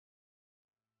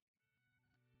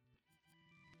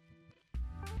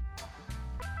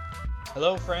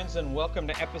Hello, friends, and welcome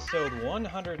to episode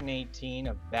 118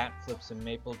 of Bat Flips and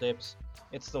Maple Dips.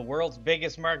 It's the world's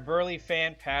biggest Mark Burley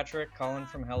fan, Patrick, calling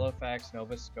from Halifax,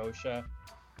 Nova Scotia.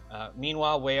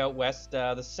 Meanwhile, way out west,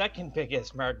 the second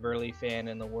biggest Mark Burley fan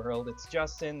in the world, it's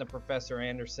Justin, the Professor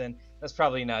Anderson. That's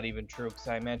probably not even true, because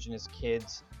I imagine his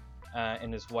kids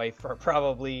and his wife are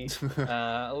probably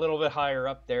a little bit higher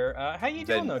up there. How you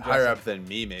doing, though, Justin? Higher up than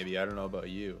me, maybe. I don't know about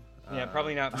you. Yeah,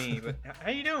 probably not me, but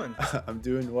how you doing? I'm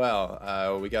doing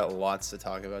well. We got lots to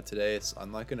talk about today, so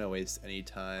I'm not going to waste any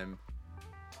time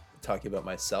talking about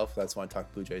myself. That's why I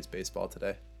talk Blue Jays baseball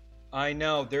today. I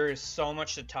know, there is so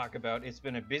much to talk about. It's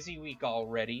been a busy week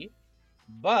already,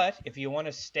 but if you want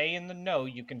to stay in the know,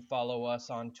 you can follow us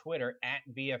on Twitter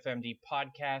at BFMD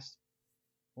Podcast.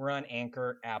 We're on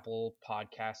Anchor, Apple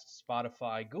Podcasts,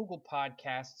 Spotify, Google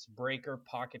Podcasts, Breaker,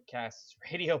 Pocket Casts,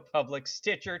 Radio Public,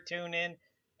 Stitcher, TuneIn,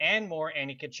 and more.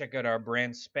 And you can check out our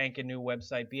brand spanking new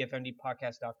website,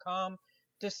 bfmdpodcast.com,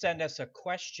 to send us a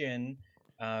question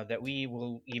that we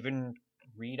will even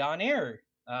read on air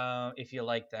if you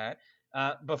like that.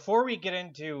 Before we get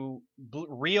into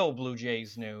real Blue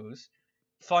Jays news,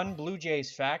 fun Blue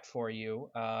Jays fact for you.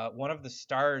 One of the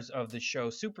stars of the show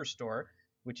Superstore,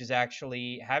 which is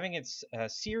actually having its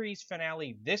series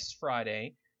finale this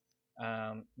Friday,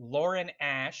 Lauren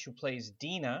Ash, who plays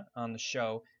Dina on the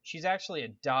show, she's actually a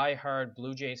die-hard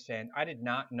Blue Jays fan. I did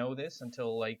not know this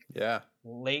until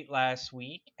late last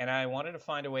week, and I wanted to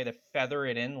find a way to feather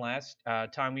it in last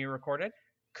time we recorded.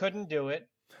 Couldn't do it,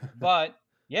 but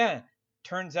yeah,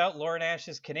 turns out Lauren Ash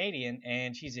is Canadian,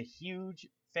 and she's a huge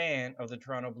fan of the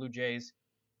Toronto Blue Jays.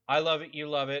 I love it. You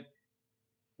love it.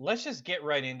 Let's just get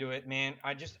right into it, man.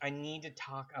 I need to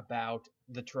talk about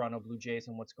the Toronto Blue Jays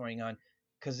and what's going on,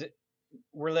 because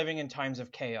we're living in times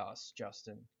of chaos,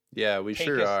 Justin. Yeah, we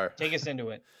sure are. Take us into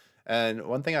it. And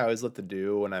one thing I always love to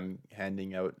do when I'm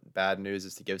handing out bad news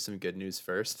is to give some good news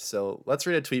first. So let's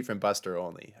read a tweet from Buster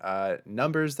Only.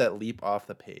 Numbers that leap off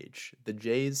the page. The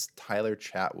Jays' Tyler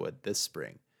Chatwood this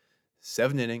spring.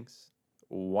 7 innings,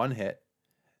 1 hit,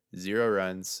 0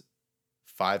 runs,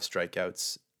 5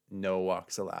 strikeouts, no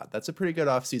walks allowed. That's a pretty good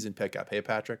offseason pickup. Hey,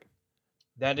 Patrick?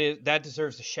 That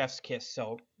deserves a chef's kiss.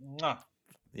 So,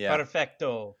 yeah.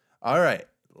 Perfecto. All right.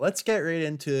 Let's get right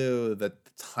into the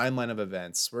timeline of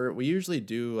events. We usually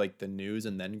do like the news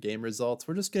and then game results.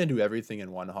 We're just going to do everything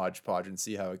in one hodgepodge and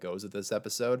see how it goes with this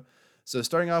episode. So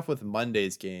starting off with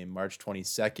Monday's game, March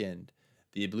 22nd,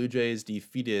 the Blue Jays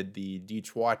defeated the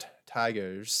Detroit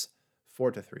Tigers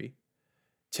 4-3.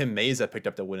 Tim Meza picked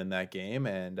up the win in that game,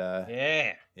 and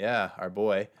our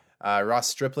boy Ross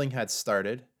Stripling had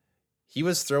started. He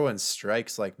was throwing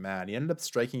strikes like mad. He ended up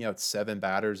striking out 7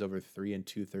 batters over 3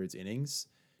 2/3 innings.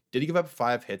 Did give up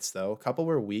 5 hits though. A couple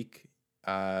were weak.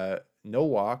 No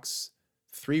walks,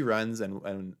 3 runs,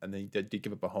 and they did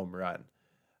give up a home run.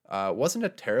 Wasn't a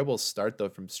terrible start though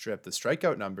from Strip. The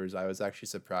strikeout numbers, I was actually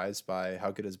surprised by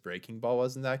how good his breaking ball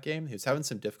was in that game. He was having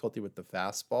some difficulty with the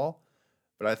fastball,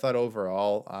 but I thought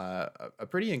overall a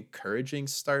pretty encouraging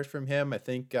start from him. I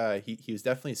think he was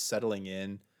definitely settling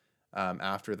in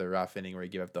after the rough inning where he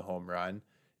gave up the home run.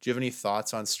 Do you have any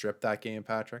thoughts on Strip that game,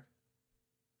 Patrick?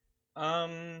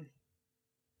 I'm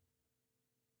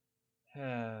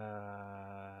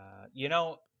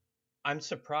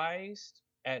surprised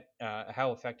at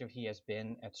how effective he has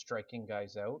been at striking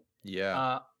guys out.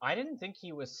 Yeah. I didn't think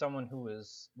he was someone who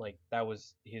was like, that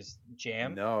was his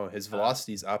jam. No, his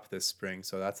velocity's up this spring,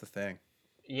 so that's the thing.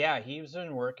 Yeah, he's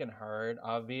been working hard.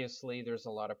 Obviously, there's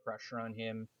a lot of pressure on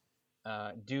him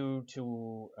due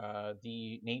to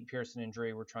the Nate Pearson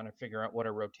injury. We're trying to figure out what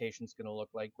our rotation's going to look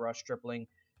like. Ross Stripling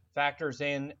factors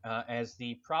in as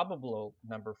the probable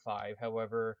number 5.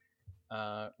 However,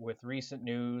 with recent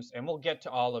news, and we'll get to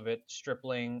all of it,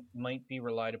 Stripling might be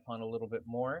relied upon a little bit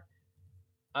more.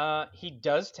 He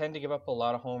does tend to give up a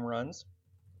lot of home runs.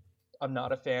 I'm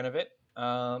not a fan of it,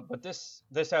 but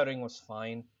this outing was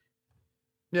fine.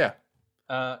 Yeah.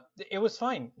 It was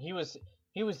fine. He was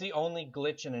the only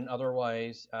glitch in an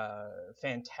otherwise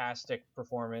fantastic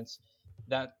performance.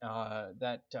 That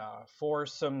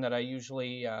foursome that I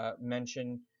usually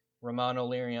mention, Romano,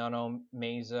 Liriano,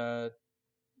 Meza,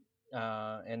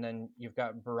 and then you've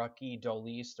got Baraki,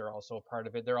 Dolis. They're also a part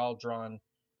of it. They're all drawn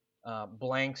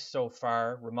blanks so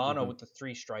far. Romano with the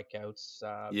 3 strikeouts.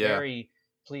 Very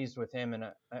pleased with him,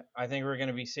 and I think we're going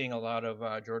to be seeing a lot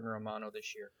of Jordan Romano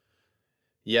this year.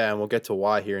 Yeah, and we'll get to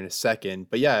why here in a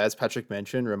second. But yeah, as Patrick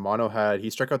mentioned, Romano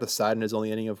he struck out the side in his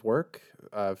only inning of work.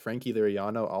 Frankie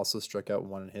Liriano also struck out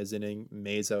 1 in his inning.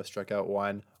 Meza struck out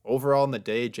 1. Overall in the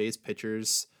day, Jays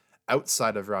pitchers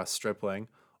outside of Ross Stripling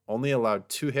only allowed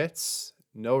 2 hits,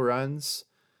 no runs,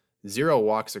 0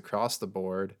 walks across the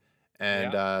board,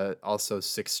 and Yeah. also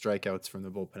 6 strikeouts from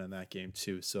the bullpen in that game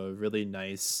too. So a really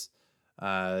nice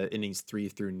innings 3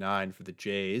 through 9 for the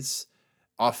Jays.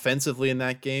 Offensively in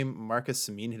that game, Marcus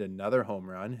Semien hit another home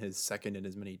run, his second in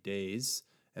as many days,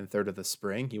 and third of the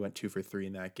spring. He went 2 for 3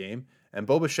 in that game. And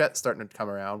Bo Bichette starting to come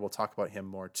around. We'll talk about him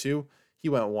more too. He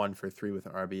went 1 for 3 with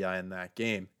an RBI in that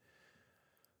game.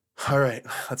 All right,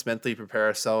 let's mentally prepare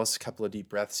ourselves. A couple of deep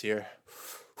breaths here.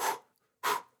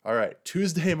 All right,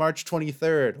 Tuesday, March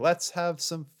 23rd. Let's have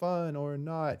some fun or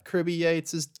not. Kirby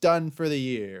Yates is done for the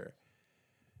year.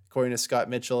 According to Scott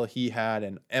Mitchell, he had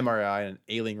an MRI and an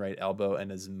ailing right elbow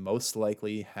and is most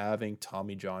likely having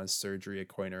Tommy John surgery,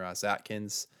 according to Ross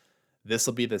Atkins. This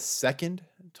will be the second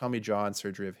Tommy John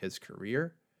surgery of his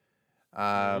career.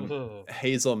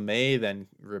 Hazel May then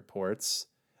reports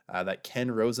that Ken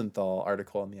Rosenthal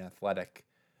article in The Athletic,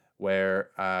 where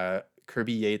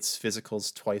Kirby Yates'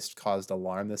 physicals twice caused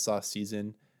alarm this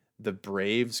offseason. The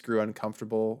Braves grew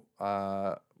uncomfortable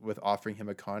with offering him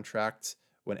a contract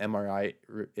when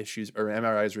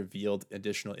MRIs revealed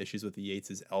additional issues with the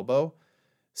Yates' elbow.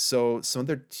 So some of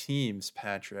their teams,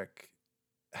 Patrick,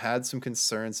 had some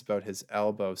concerns about his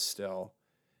elbow still.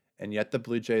 And yet the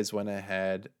Blue Jays went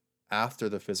ahead after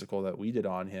the physical that we did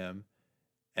on him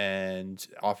and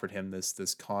offered him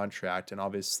this contract. And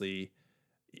obviously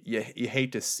you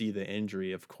hate to see the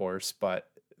injury, of course, but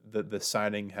the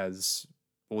signing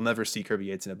we'll never see Kirby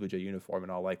Yates in a Blue Jay uniform in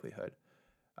all likelihood.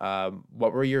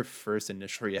 What were your first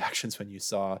initial reactions when you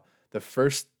saw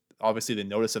obviously the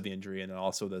notice of the injury, and then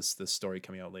also this story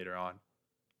coming out later on?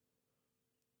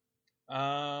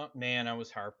 Man, I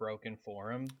was heartbroken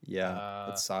for him. Yeah,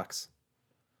 that sucks.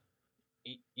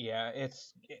 Yeah,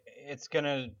 it's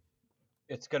gonna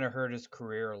hurt his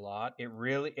career a lot.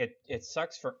 It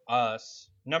sucks for us.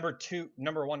 Number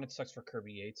one, it sucks for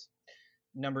Kirby Yates.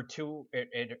 Number two,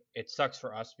 it sucks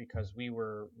for us because we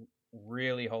were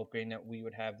really hoping that we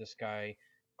would have this guy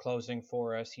closing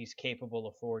for us. He's capable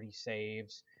of 40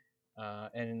 saves.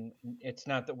 And it's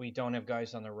not that we don't have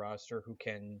guys on the roster who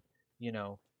can,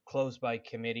 close by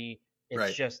committee. It's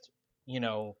Right. just,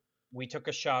 we took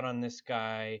a shot on this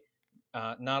guy.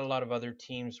 Not a lot of other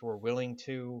teams were willing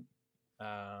to.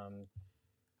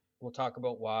 We'll talk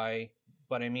about why.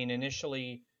 But I mean,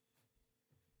 initially,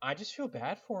 I just feel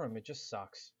bad for him. It just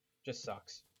sucks. Just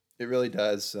sucks. It really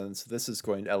does. And so this is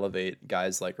going to elevate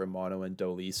guys like Romano and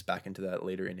Dolis back into that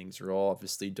later innings role.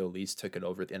 Obviously, Dolis took it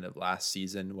over at the end of last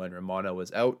season when Romano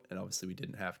was out, and obviously we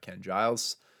didn't have Ken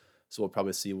Giles. So we'll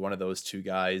probably see one of those two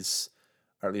guys,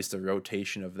 or at least a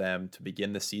rotation of them, to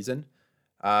begin the season.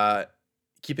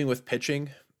 Keeping with pitching,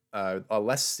 a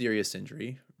less serious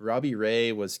injury. Robbie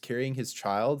Ray was carrying his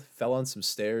child, fell on some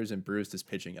stairs, and bruised his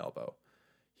pitching elbow.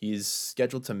 He's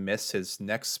scheduled to miss his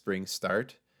next spring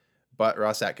start, but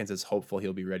Ross Atkins is hopeful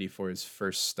he'll be ready for his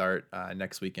first start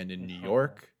next weekend in New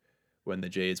York when the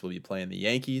Jays will be playing the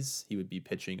Yankees. He would be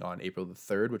pitching on April the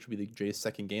 3rd, which will be the Jays'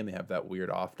 second game. They have that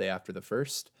weird off day after the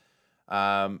first.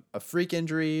 A freak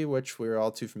injury, which we're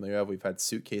all too familiar with. We've had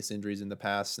suitcase injuries in the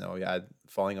past. Now we had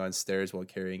falling on stairs while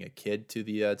carrying a kid to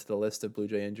the list of Blue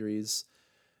Jay injuries.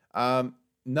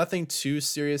 Nothing too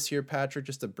serious here, Patrick.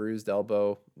 Just a bruised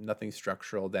elbow. Nothing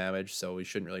structural damage, so we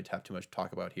shouldn't really have too much to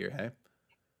talk about here, hey?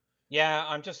 Yeah,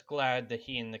 I'm just glad that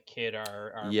he and the kid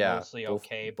are mostly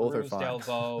okay. Both bruised are fine.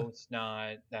 elbow,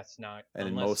 that's not,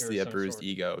 and mostly a bruised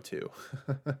ego too.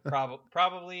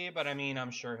 Probably, but I mean,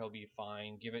 I'm sure he'll be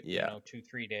fine. Give it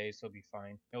 2-3 days, he'll be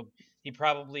fine. He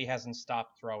probably hasn't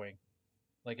stopped throwing.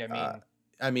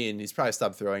 I mean, he's probably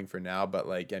stopped throwing for now, but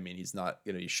he's not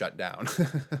gonna be shut down.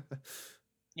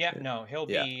 Yeah, no, he'll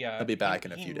be back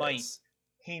in a few days.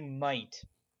 He might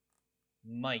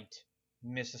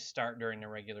miss a start during the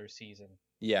regular season.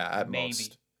 Yeah, at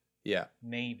most. Yeah.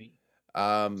 Maybe. So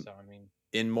I mean,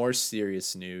 in more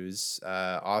serious news,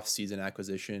 off-season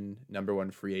acquisition, number 1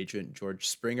 free agent George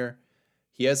Springer.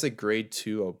 He has a grade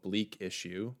 2 oblique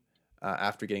issue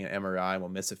after getting an MRI and will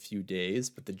miss a few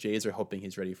days, but the Jays are hoping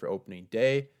he's ready for opening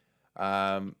day.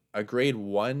 A grade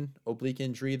 1 oblique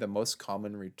injury, the most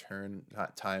common return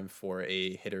time for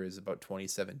a hitter is about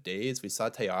 27 days. We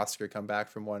saw Teoscar come back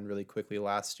from one really quickly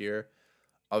last year.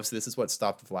 Obviously, this is what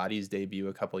stopped Vladdy's debut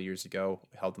a couple of years ago.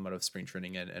 We held him out of spring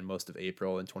training and most of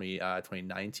April in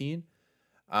 2019.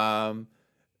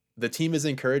 The team is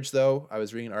encouraged, though. I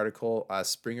was reading an article.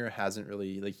 Springer hasn't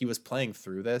really, he was playing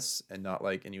through this and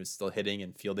he was still hitting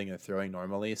and fielding and throwing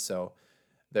normally. So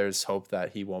there's hope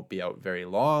that he won't be out very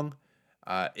long.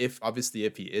 If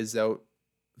he is out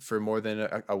for more than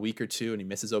a week or two and he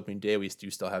misses opening day, we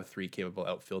do still have 3 capable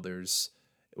outfielders,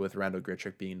 with Randall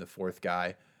Grichuk being the 4th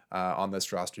guy on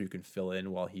this roster who can fill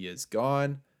in while he is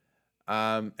gone.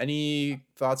 Any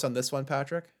thoughts on this one,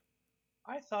 Patrick?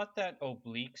 I thought that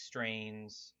oblique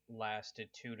strains lasted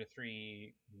 2 to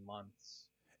 3 months.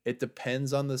 It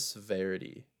depends on the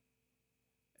severity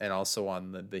and also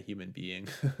on the human being.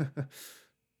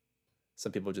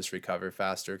 Some people just recover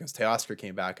faster because Teoscar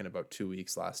came back in about 2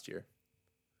 weeks last year.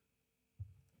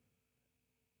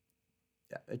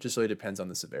 Yeah, it just really depends on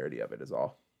the severity of it is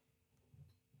all.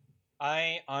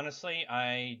 I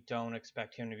don't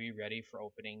expect him to be ready for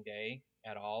opening day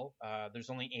at all. There's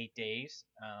only 8 days.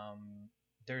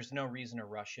 There's no reason to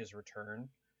rush his return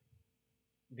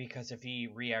because if he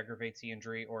re-aggravates the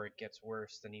injury or it gets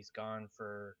worse, then he's gone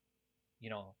for,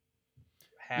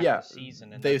 half the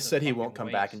season. And they that's a said he fucking won't come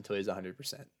waste. back until he's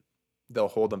 100%. They'll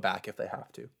hold him back if they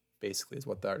have to, basically is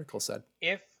what the article said.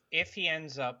 If he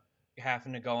ends up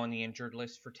having to go on the injured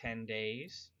list for 10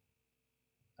 days,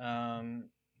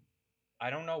 I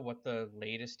don't know what the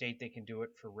latest date they can do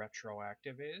it for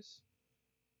retroactive is.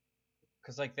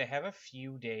 Because, they have a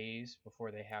few days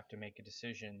before they have to make a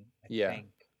decision, I think.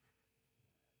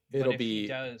 It'll be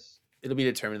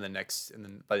determined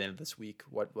by the end of this week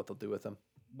what they'll do with him.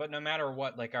 But no matter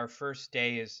what, our first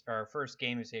game is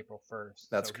April 1st.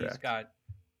 That's correct.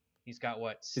 He's got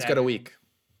what? He's got a week.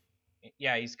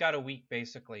 Yeah, he's got a week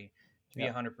basically to be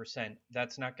 100%.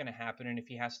 That's not going to happen. And if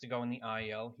he has to go in the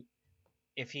IL,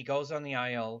 if he goes on the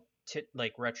IL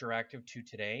retroactive to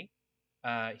today,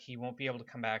 he won't be able to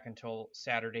come back until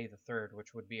Saturday the 3rd,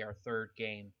 which would be our third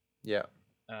game. Yeah.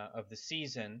 Of the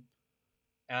season.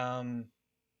 I'd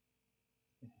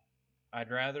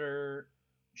rather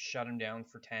shut him down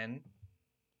for 10.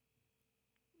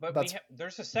 But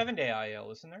there's a 7-day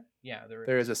IL, isn't there? Yeah,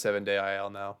 there is a 7-day IL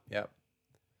now. Yep.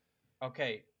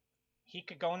 Okay. He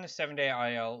could go in the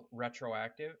 7-day IL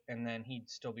retroactive, and then he'd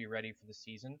still be ready for the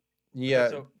season. Yeah.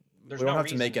 So we don't have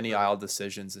to make any IL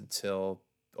decisions until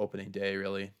opening day,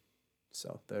 really.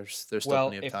 So there's still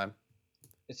plenty of time.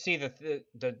 See,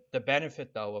 the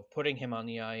benefit, though, of putting him on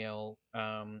the IL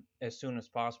as soon as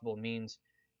possible means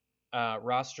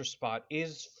roster spot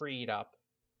is freed up,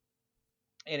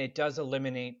 and it does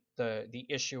eliminate the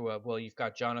issue of, you've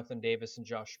got Jonathan Davis and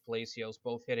Josh Palacios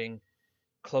both hitting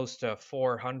close to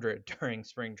 400 during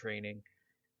spring training.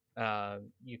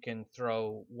 You can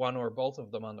throw one or both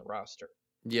of them on the roster.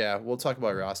 Yeah, we'll talk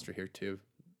about roster here, too,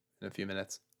 in a few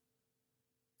minutes.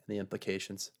 And the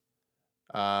implications.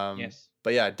 Yes.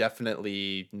 But yeah,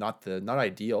 definitely not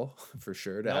ideal for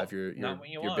sure to have your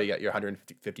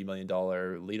 $150 million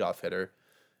leadoff hitter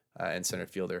and center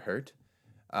fielder hurt.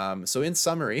 So in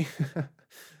summary,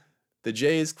 the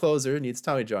Jays closer needs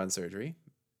Tommy John surgery.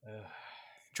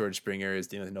 George Springer is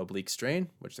dealing with an oblique strain,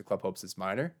 which the club hopes is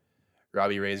minor.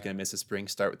 Robbie Ray is going to miss a spring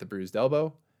start with a bruised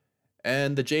elbow.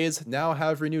 And the Jays now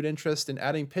have renewed interest in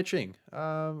adding pitching.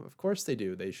 Of course they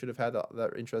do. They should have had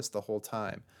that interest the whole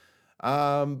time.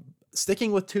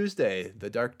 Sticking with Tuesday, the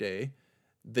dark day,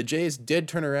 the Jays did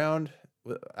turn around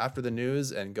after the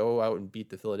news and go out and beat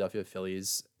the Philadelphia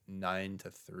Phillies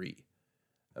 9-3.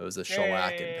 That was a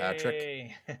shellacking,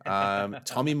 Patrick.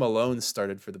 Tommy Milone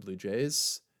started for the Blue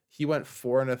Jays. He went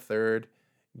 4 1/3,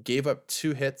 gave up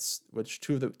 2 hits,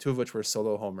 two of which were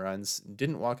solo home runs,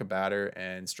 didn't walk a batter,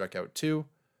 and struck out 2.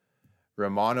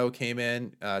 Romano came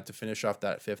in to finish off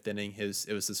that 5th inning.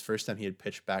 It was his first time he had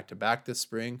pitched back-to-back this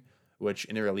spring, which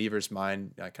in a reliever's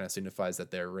mind kind of signifies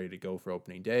that they're ready to go for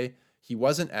opening day. He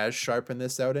wasn't as sharp in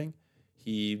this outing.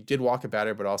 He did walk a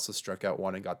batter, but also struck out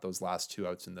 1 and got those last 2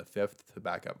 outs in the 5th to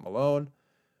back up Malone.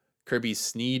 Kirby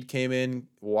Snead came in,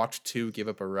 walked 2, gave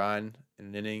up a run in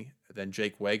an inning. Then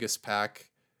Jake Waguespack,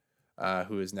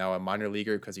 who is now a minor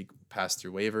leaguer because he passed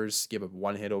through waivers, gave up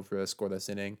 1 hit over a scoreless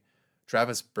inning.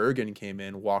 Travis Bergen came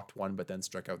in, walked 1, but then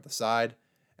struck out the side.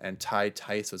 And Ty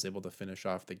Tice was able to finish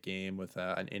off the game with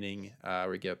an inning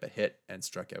where he gave up a hit and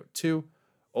struck out 2.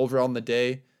 Overall in the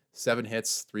day, 7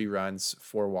 hits, 3 runs,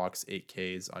 4 walks, 8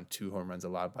 Ks on 2 home runs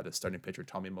allowed by the starting pitcher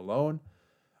Tommy Milone.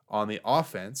 On the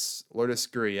offense, Lourdes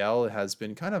Gurriel has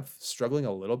been kind of struggling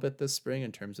a little bit this spring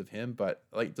in terms of him, but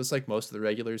just like most of the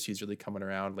regulars, he's really coming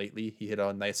around lately. He hit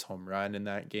a nice home run in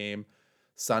that game.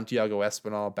 Santiago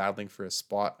Espinal battling for a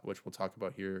spot, which we'll talk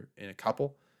about here in a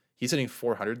couple. He's hitting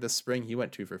 400 this spring. He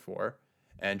went 2 for 4.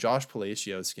 And Josh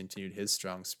Palacios continued his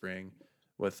strong spring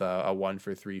with a 1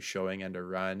 for 3 showing and a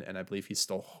run. And I believe he's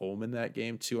still home in that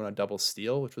game too on a double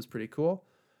steal, which was pretty cool.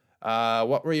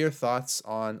 What were your thoughts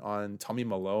on Tommy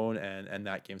Milone and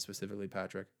that game specifically,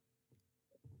 Patrick?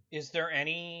 Is there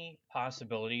any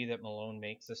possibility that Milone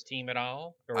makes this team at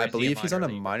all? Or I believe he's on a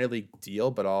minor league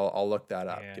deal, but I'll look that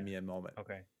up. Yeah. Give me a moment.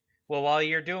 Okay. Well, while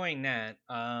you're doing that,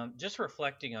 just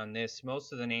reflecting on this,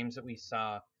 most of the names that we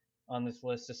saw on this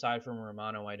list. Aside from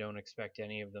Romano, I don't expect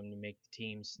any of them to make the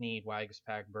team. Sneed,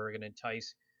 Waguespack, Bergen, and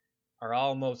Tice are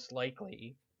all most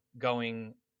likely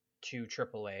going to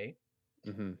AAA.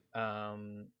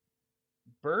 Um,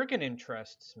 Bergen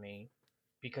interests me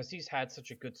because he's had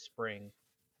such a good spring.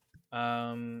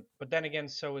 But then again,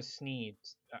 so is Sneed.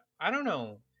 I don't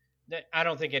know. I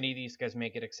don't think any of these guys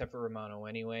make it except for Romano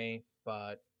anyway.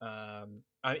 But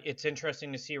it's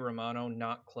interesting to see Romano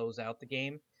not close out the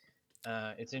game.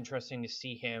 It's interesting to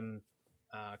see him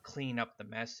clean up the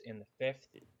mess in the fifth.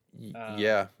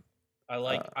 Yeah. I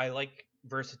like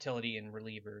versatility in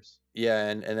relievers. Yeah,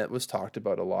 and it was talked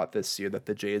about a lot this year that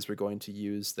the Jays were going to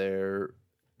use their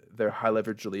high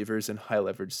leverage relievers in high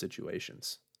leverage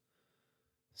situations.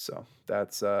 So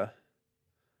that's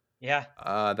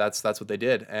that's what they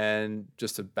did. And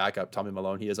just to back up Tommy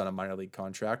Milone, he is on a minor league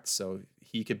contract, so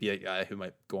he could be a guy who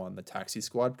might go on the taxi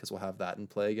squad because we'll have that in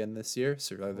play again this year.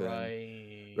 So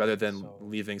rather than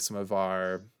leaving some of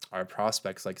our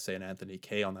prospects, like say an Anthony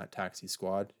Kay, on that taxi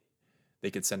squad,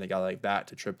 they could send a guy like that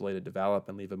to AAA to develop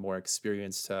and leave a more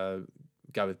experienced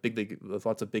guy with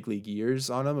lots of big league years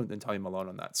on him and Tommy Milone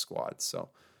on that squad. So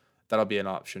that'll be an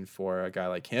option for a guy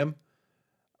like him.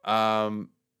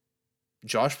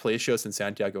 Josh Palacios and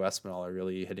Santiago Espinal are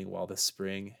really hitting well this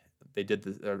spring.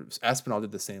 Espinal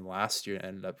did the same last year and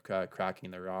ended up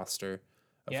cracking the roster.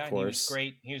 Of course. He was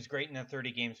great. He was great in the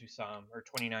 30 games we saw him, or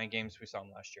 29 games we saw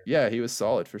him last year. Yeah, he was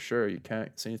solid for sure. You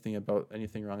can't say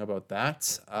anything wrong about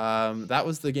that. That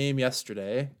was the game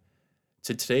yesterday.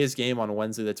 To today's game on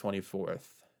Wednesday the 24th.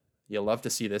 You'll love to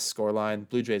see this scoreline.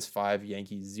 Blue Jays 5,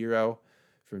 Yankees 0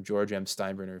 from George M.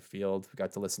 Steinbrenner Field. We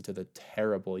got to listen to the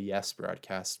terrible Yes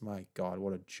broadcast. My God,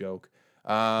 what a joke.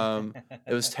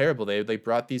 It was terrible. They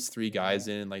brought these three guys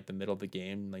in like the middle of the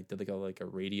game, like did like a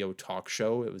radio talk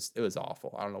show. It was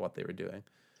awful. I don't know what they were doing.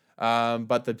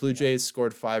 But the Blue Jays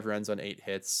scored 5 runs on 8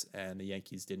 hits, and the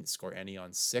Yankees didn't score any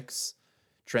on 6.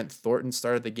 Trent Thornton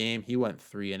started the game. He went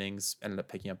 3 innings, ended up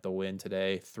picking up the win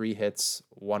today. 3 hits,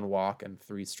 1 walk, and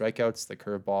 3 strikeouts. The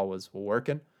curveball was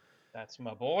working. That's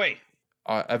my boy.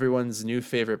 Everyone's new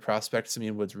favorite prospect,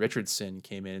 Simeon Woods Richardson,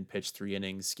 came in and pitched 3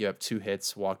 innings, gave up 2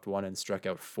 hits, walked 1, and struck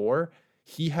out 4.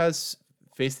 He has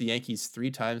faced the Yankees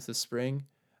 3 times this spring.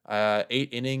 8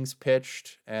 innings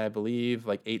pitched, and I believe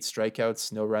like 8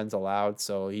 strikeouts, no runs allowed.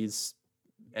 So he's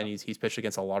pitched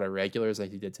against a lot of regulars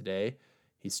like he did today.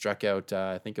 He struck out,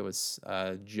 I think it was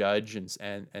Judge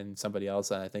and somebody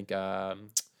else, and I think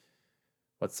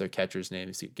what's their catcher's name?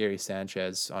 You see Gary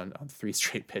Sanchez on 3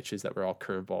 straight pitches that were all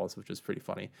curveballs, which was pretty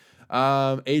funny.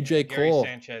 AJ Cole.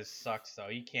 Gary Sanchez sucks though.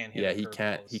 He can't hit. Yeah, he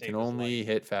can't. He can only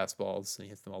hit fastballs, and he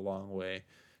hits them a long way.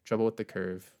 Trouble with the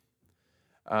curve.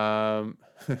 Was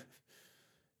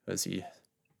he's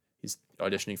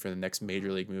auditioning for the next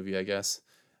major league movie, I guess.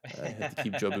 Had to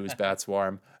keep Jobu's bats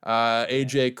warm.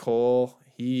 AJ Cole,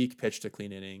 he pitched a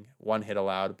clean inning, 1 hit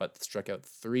allowed, but struck out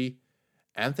 3.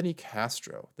 Anthony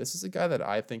Castro, this is a guy that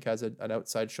I think has an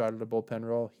outside shot at a bullpen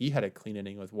role. He had a clean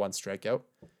inning with 1 strikeout.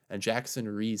 And Jackson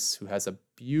Reese, who has a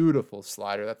beautiful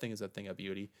slider. That thing is a thing of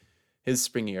beauty. His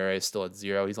spring ERA is still at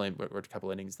 0. He's only worked a couple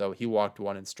innings, though. He walked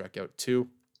 1 and struck out 2.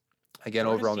 Again,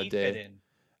 over on the day.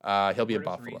 He'll be in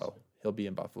Buffalo. He'll be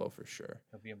in Buffalo for sure.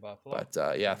 He'll be in Buffalo. But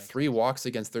yeah, 3 walks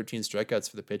against 13 strikeouts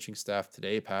for the pitching staff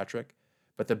today, Patrick.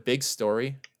 But the big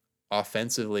story,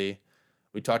 offensively,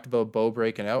 we talked about Bo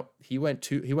breaking out. He went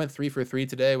 3 for 3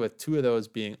 today, with 2 of those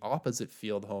being opposite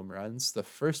field home runs. The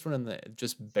first one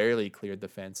just barely cleared the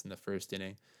fence in the first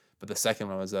inning, but the second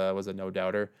one was a no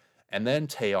doubter. And then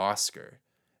Teoscar,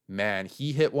 man,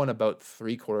 he hit one about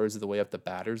 3/4 of the way up the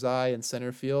batter's eye in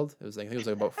center field. I think it was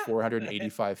like about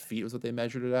 485 feet was what they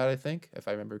measured it at, I think, if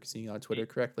I remember seeing on Twitter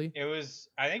correctly.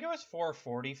 I think it was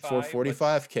 445.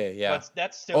 445K, yeah. But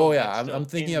that's still. Oh yeah, I'm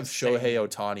thinking of Shohei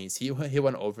Ohtani's. He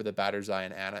went over the batter's eye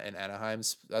in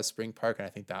Anaheim's Spring Park, and I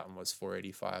think that one was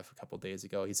 485 a couple days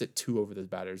ago. He's hit 2 over the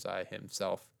batter's eye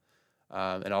himself,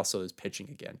 and also his pitching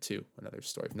again too. Another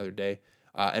story for another day.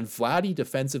 And Vladdy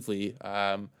defensively.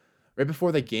 Right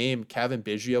before the game, Kevin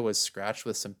Biggio was scratched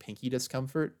with some pinky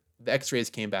discomfort. The X-rays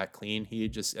came back clean. He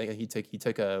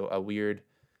took a weird.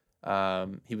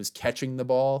 He was catching the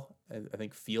ball, I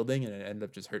think fielding, and it ended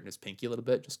up just hurting his pinky a little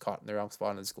bit. Just caught in the wrong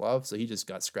spot on his glove, so he just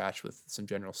got scratched with some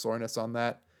general soreness on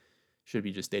that. Should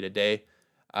be just day to day.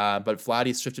 But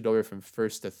Vladdy shifted over from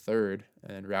first to third,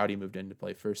 and Rowdy moved in to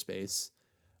play first base.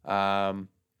 And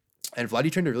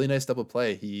Vladdy turned a really nice double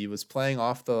play. He was playing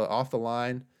off the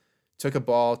line. Took a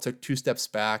ball, took 2 steps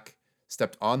back,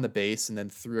 stepped on the base, and then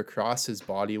threw across his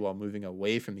body while moving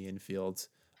away from the infield,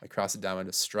 across it down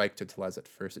into strike to Tellez at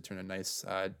first to turn a nice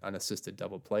unassisted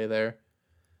double play there.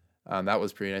 That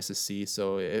was pretty nice to see.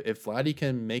 So if Vladdy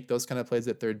can make those kind of plays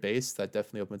at third base, that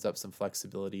definitely opens up some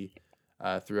flexibility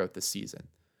throughout the season.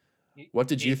 What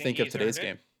did Do you you think think of he's today's earned it?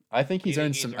 game? I think Do you he's think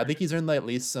earned he's some. I earned think it? he's earned at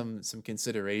least some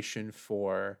consideration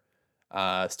for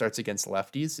starts against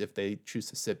lefties if they choose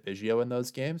to sit Biggio in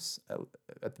those games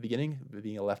at the beginning,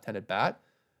 being a left-handed bat.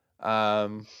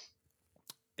 Um,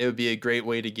 it would be a great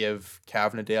way to give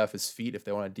Cavan a day off his feet if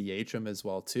they want to DH him as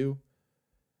well too.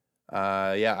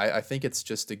 Yeah, I think it's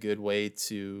just a good way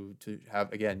to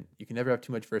have. Again, you can never have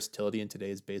too much versatility in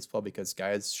today's baseball because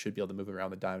guys should be able to move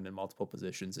around the diamond in multiple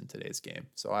positions in today's game.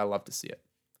 So I love to see it.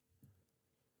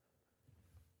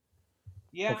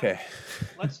 Yeah, Okay.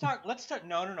 let's talk. Let's start.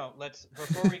 No, no, no. Let's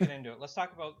before we get into it, let's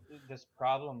talk about this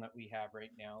problem that we have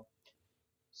right now.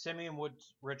 Simeon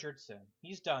Woods Richardson.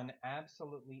 He's done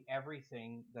absolutely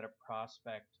everything that a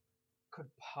prospect could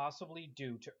possibly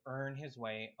do to earn his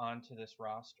way onto this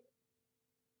roster,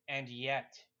 and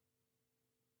yet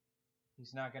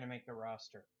he's not going to make the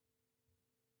roster.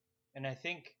 And I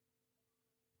think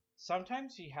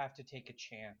sometimes you have to take a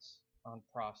chance on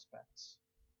prospects.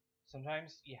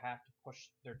 Sometimes you have to push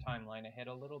their timeline ahead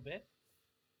a little bit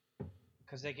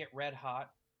because they get red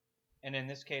hot. And in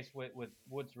this case, with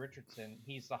Woods Richardson,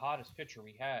 he's the hottest pitcher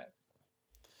we have.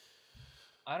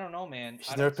 I don't know, man.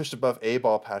 He's never pitched above A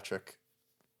ball, Patrick.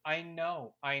 I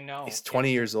know. He's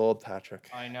 20 years old, Patrick.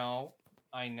 I know.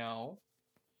 I know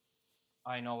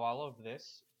all of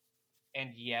this,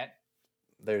 and yet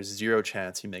there's zero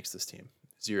chance he makes this team.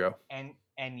 Zero. And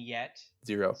yet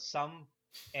zero. Some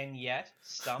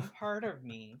part of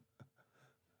me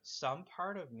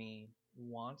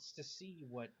wants to see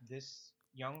what this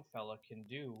young fella can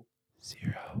do.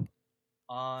 Zero.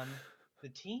 On the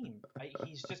team.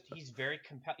 He's a very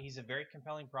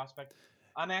compelling prospect.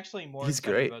 I'm actually more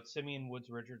excited about Simeon Woods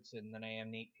Richardson than I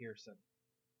am Nate Pearson.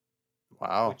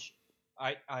 Wow. Which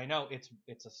I know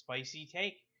it's a spicy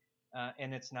take,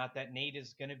 and it's not that Nate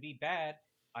is going to be bad.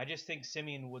 I just think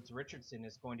Simeon Woods Richardson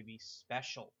is going to be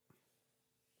special.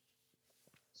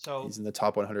 So he's in the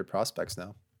top 100 prospects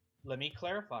now. Let me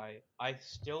clarify. I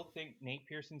still think Nate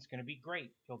Pearson's going to be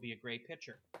great. He'll be a great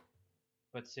pitcher.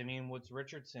 But Simeon Woods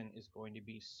Richardson is going to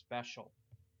be special.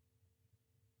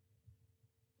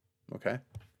 Okay.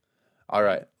 All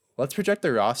right. Let's project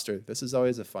the roster. This is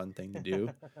always a fun thing to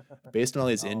do. Based on all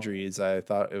these injuries, I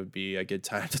thought it would be a good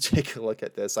time to take a look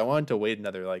at this. I wanted to wait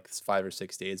another 5 or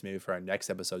 6 days maybe for our next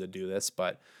episode to do this,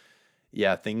 but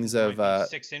yeah, things have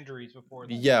 6 injuries before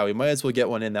that. Yeah, we might as well get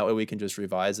one in. That way we can just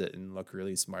revise it and look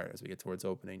really smart as we get towards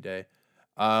opening day.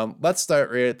 Let's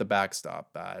start right at the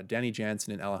backstop. Danny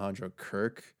Jansen and Alejandro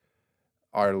Kirk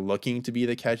are looking to be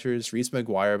the catchers. Reese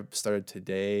McGuire started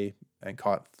today and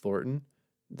caught Thornton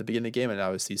at the beginning of the game, and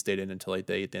obviously stayed in until the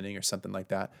 8th inning or something like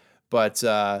that. But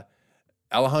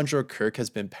Alejandro Kirk has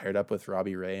been paired up with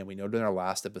Robbie Ray, and we noted in our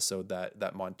last episode that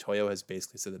Montoyo has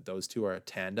basically said that those two are a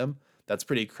tandem. That's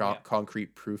pretty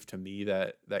concrete proof to me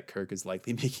that Kirk is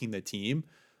likely making the team.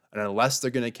 And unless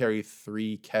they're going to carry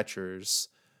 3 catchers,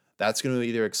 that's going to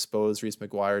either expose Reese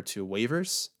McGuire to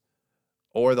waivers,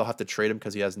 or they'll have to trade him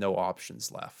because he has no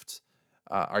options left.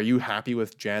 Are you happy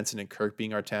with Jansen and Kirk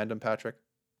being our tandem, Patrick?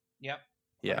 Yep.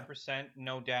 100%,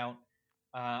 no doubt.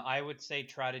 I would say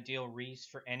try to deal Reese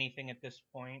for anything at this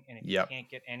point, and if you can't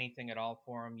get anything at all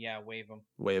for him, waive him.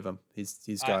 Waive him.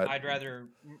 He's got. I'd rather.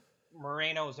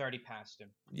 Moreno's already passed him.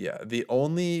 Yeah, the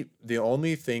only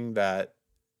thing that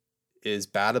is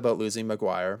bad about losing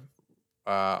McGuire,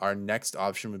 our next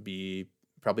option would be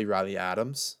probably Riley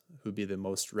Adams, who'd be the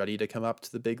most ready to come up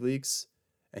to the big leagues,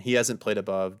 and he hasn't played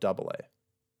above Double-A.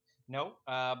 No,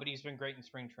 but he's been great in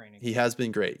spring training. He has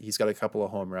been great. He's got a couple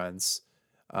of home runs,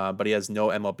 but he has no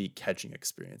MLB catching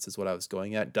experience, is what I was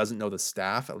going at. Doesn't know the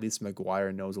staff. At least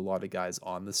McGuire knows a lot of guys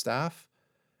on the staff.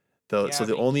 So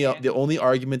the only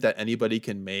argument that anybody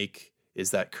can make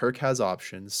is that Kirk has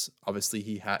options. Obviously,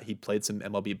 he played some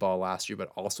MLB ball last year,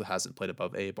 but also hasn't played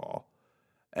above A ball.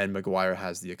 And McGuire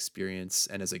has the experience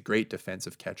and is a great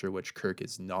defensive catcher, which Kirk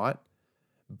is not.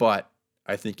 But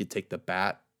I think you'd take the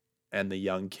bat and the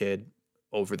young kid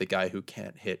over the guy who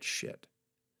can't hit shit.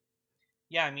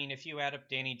 Yeah, I mean, if you add up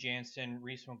Danny Jansen,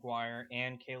 Reese McGuire,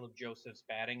 and Caleb Joseph's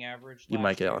batting average, you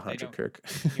might get Alejandro Kirk.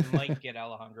 You might get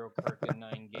Alejandro Kirk in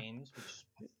 9 games, which is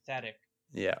pathetic.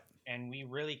 Yeah. And we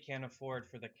really can't afford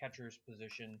for the catcher's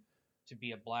position to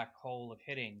be a black hole of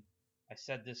hitting. I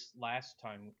said this last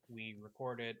time we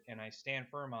recorded, and I stand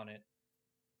firm on it.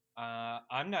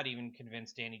 I'm not even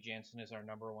convinced Danny Jansen is our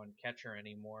number 1 catcher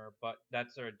anymore, but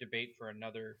that's a debate for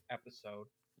another episode.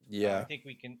 Yeah, I think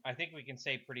we can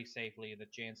say pretty safely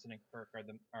that Jansen and Kirk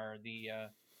are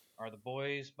the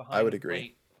boys behind. I would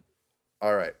agree.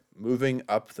 All right, moving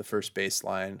up the first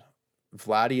baseline,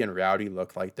 Vladdy and Rowdy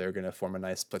look like they're going to form a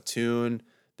nice platoon.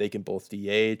 They can both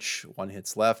DH. One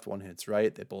hits left, one hits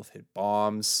right. They both hit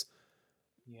bombs.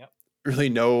 Yep. Really,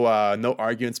 no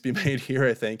arguments be made here.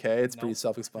 I think. Hey, it's pretty Nope.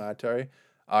 self-explanatory.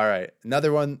 All right,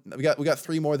 another one. We got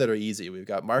three more that are easy. We've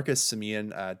got Marcus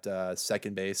Semien at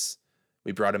second base.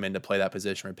 We brought him in to play that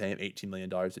position. We're paying him $18 million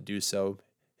to do so.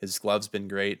 His glove's been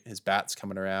great. His bat's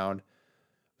coming around.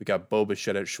 We got Bo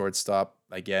Bichette at shortstop.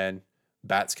 Again,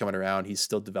 bat's coming around. He's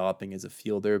still developing as a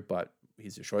fielder, but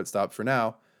he's a shortstop for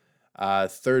now.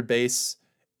 Third base,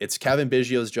 it's Kevin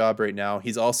Biggio's job right now.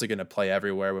 He's also going to play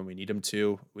everywhere when we need him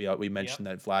to. We Yep. mentioned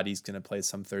that Vladdy's going to play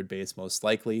some third base most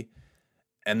likely.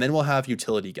 And then we'll have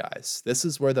utility guys. This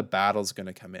is where the battle's going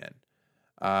to come in.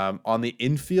 On the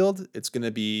infield, it's going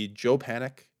to be Joe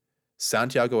Panic,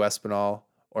 Santiago Espinal,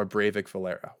 or Breivik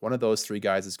Valera. One of those three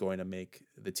guys is going to make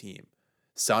the team.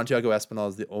 Santiago Espinal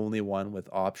is the only one with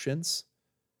options.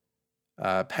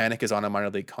 Panic is on a minor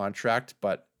league contract,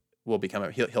 but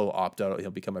he'll opt out. He'll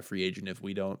become a free agent if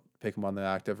we don't pick him on the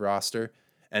active roster.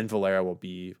 And Valera will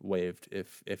be waived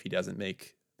if he doesn't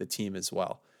make the team as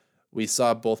well. We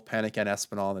saw both Panic and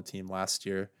Espinal on the team last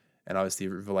year, and obviously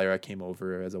Valera came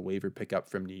over as a waiver pickup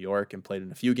from New York and played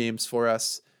in a few games for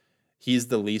us. He's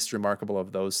the least remarkable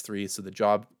of those three, so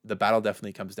the battle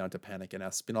definitely comes down to Panic and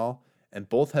Espinal, and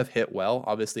both have hit well.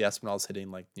 Obviously, Espinal's hitting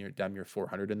like damn near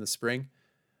 400 in the spring,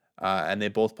 and they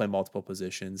both play multiple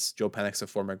positions. Joe Panic's a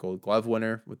former Gold Glove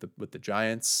winner with the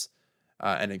Giants,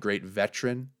 and a great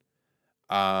veteran.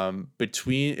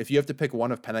 If you have to pick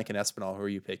one of Panic and Espinal, who are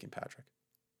you picking, Patrick?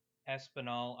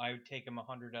 Espinal, I would take him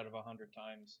 100 out of 100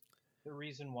 times. The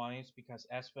reason why is because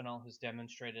Espinal has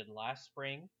demonstrated last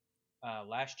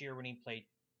year when he played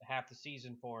half the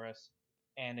season for us,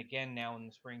 and again now in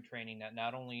the spring training, that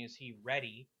not only is he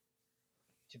ready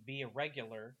to be a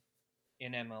regular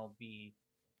in MLB,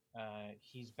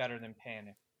 he's better than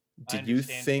Panic. I Did you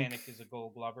understand think Panic is a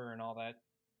Gold Glover and all that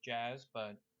jazz,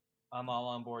 but I'm all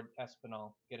on board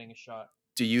Espinal getting a shot.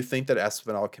 do you think that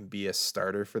Espinal can be a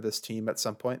starter for this team at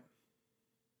some point?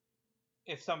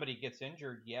 If somebody gets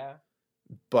injured, yeah,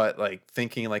 But like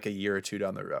thinking like a year or two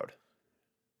down the road.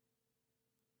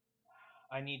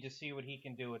 I need to see what he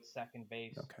can do at second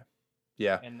base. Okay.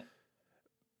 Yeah. And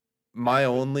My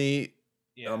with only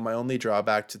yeah, my only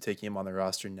drawback to taking him on the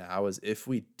roster now is if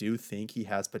we do think he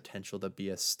has potential to be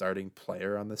a starting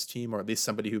player on this team, or at least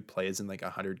somebody who plays in like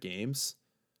 100 games.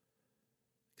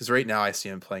 Because right now I see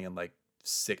him playing in like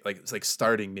six, like it's like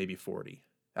starting maybe 40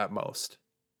 at most.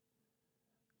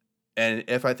 And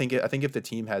if I think if the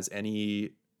team has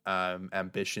any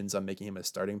ambitions on making him a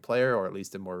starting player or at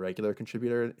least a more regular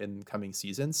contributor in coming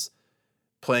seasons,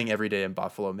 playing every day in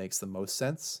Buffalo makes the most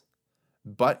sense.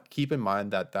 But keep in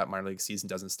mind that that minor league season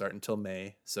doesn't start until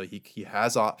May, so he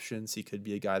has options. He could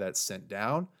be a guy that's sent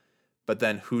down, but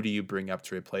then who do you bring up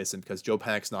to replace him? Because Joe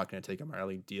Panic's not going to take a minor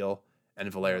league deal,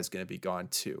 and Valera no, is going to be gone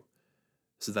too.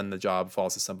 So then the job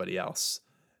falls to somebody else.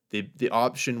 The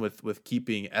option with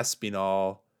keeping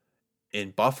Espinal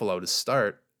in Buffalo to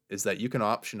start is that you can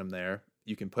option him there.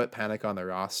 You can put Panic on the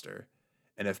roster,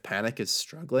 and if Panic is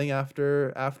struggling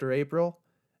after April,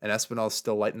 and Espinal's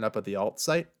still lighting up at the alt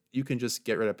site, you can just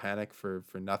get rid of Panic for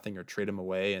nothing or trade him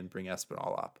away and bring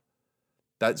Espinal up.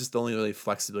 That's just the only really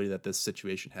flexibility that this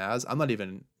situation has. I'm not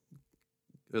even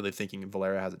really thinking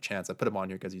Valera has a chance. I put him on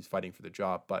here because he's fighting for the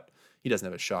job, but he doesn't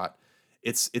have a shot.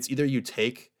 It's either you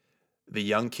take the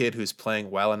young kid who's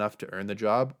playing well enough to earn the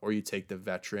job, or you take the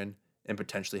veteran and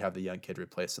potentially have the young kid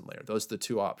replace him later. Those are the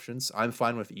two options. I'm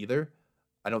fine with either.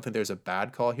 I don't think there's a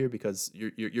bad call here because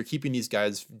you're keeping these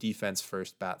guys defense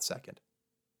first, bat second.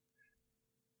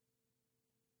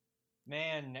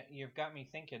 man, you've got me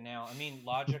thinking now. I mean,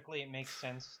 logically, it makes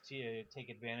sense to take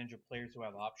advantage of players who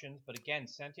have options, but again,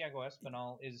 Santiago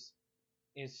Espinal is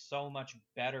so much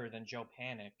better than Joe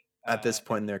Panic At this at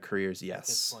point in their careers, this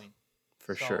yes, point.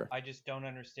 for So sure. I just don't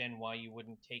understand why you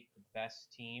wouldn't take the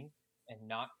best team and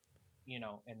not,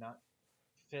 and not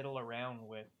fiddle around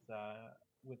with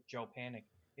Joe Panic.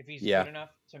 If he's Yeah, good enough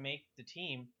to make the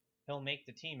team, he'll make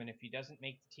the team, and if he doesn't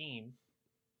make the team,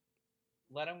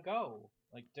 let him go.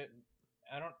 Like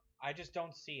I don't, I just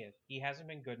don't see it. He hasn't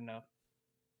been good enough.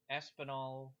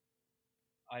 Espinal,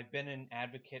 I've been an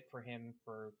advocate for him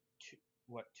for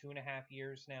 2.5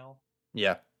 years now.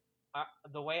 yeah,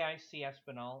 The way I see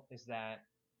Espinal is that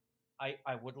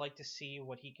I would like to see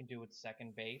what he can do at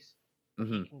second base. He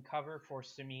hmm can cover for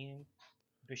Semien,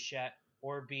 Bichette,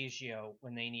 or Biggio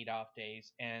when they need off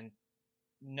days, and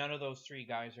none of those three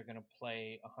guys are going to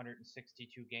play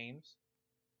 162 games.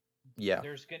 yeah,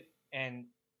 There's good and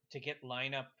to get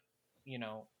lineup,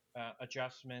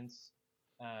 adjustments.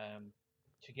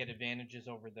 to get advantages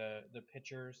over the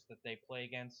pitchers that they play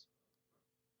against.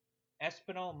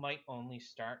 Espinal might only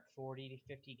start 40 to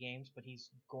 50 games, but he's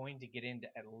going to get into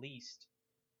at least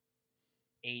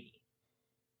 80.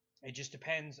 It just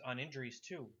depends on injuries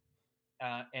too.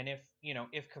 And if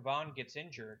Caban gets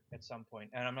injured at some point,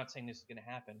 and I'm not saying this is going to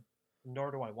happen,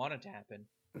 nor do I want it to happen,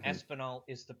 Espinal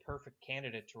is the perfect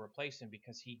candidate to replace him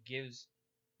because he gives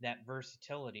that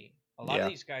versatility. A lot of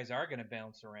these guys are going to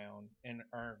bounce around and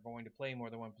are going to play more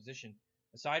than one position.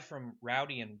 Aside from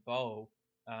Rowdy and Bo,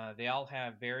 they all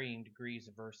have varying degrees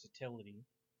of versatility.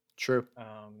 True.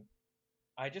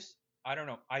 I don't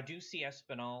know. I do see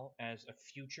Espinal as a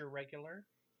future regular.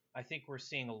 I think we're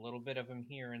seeing a little bit of him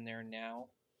here and there now.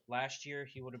 Last year,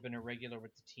 he would have been a regular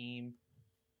with the team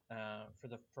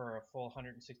for a full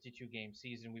 162 game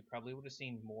season. We probably would have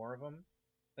seen more of him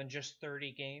than just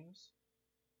 30 games.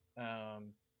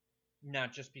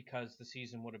 Not just because the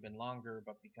season would have been longer,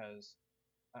 but because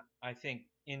I think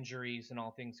injuries and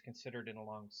all things considered in a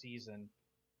long season,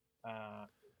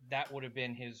 that would have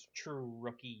been his true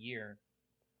rookie year.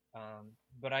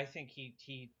 But I think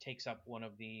he takes up one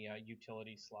of the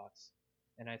utility slots,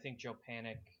 and I think Joe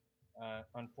Panik,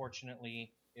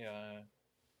 unfortunately,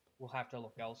 will have to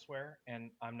look elsewhere.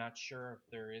 And I'm not sure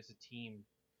if there is a team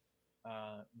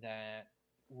that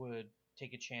would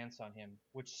take a chance on him,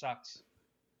 which sucks.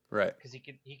 Right. Because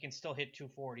he can still hit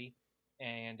 240,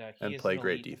 and he is play an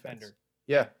great elite defense. defender.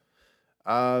 Yeah.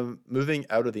 Moving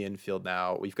out of the infield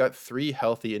now, we've got 3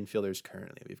 healthy infielders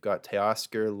currently. We've got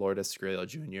Teoscar, Lourdes Gurriel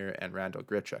Jr., and Randall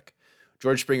Grichuk.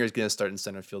 George Springer is going to start in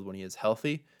center field when he is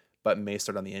healthy, but may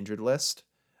start on the injured list.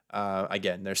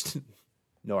 Again, there's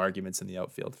no arguments in the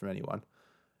outfield from anyone.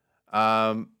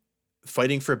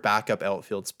 Fighting for backup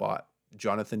outfield spot,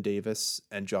 Jonathan Davis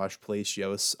and Josh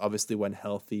Palacios. Obviously, when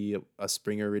healthy,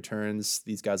 Springer returns,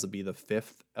 these guys will be the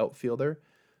 5th outfielder.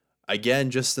 Again,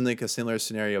 just in like a similar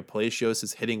scenario, Palacios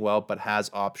is hitting well, but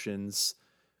has options.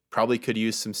 Probably could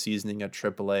use some seasoning at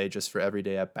AAA just for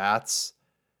everyday at bats,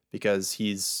 because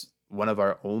he's one of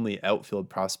our only outfield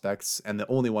prospects and the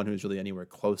only one who's really anywhere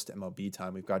close to MLB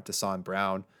time. We've got Desan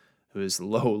Brown, who is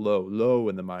low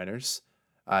in the minors.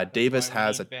 Davis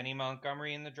has Benny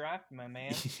Montgomery in the draft, my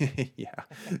man. Yeah.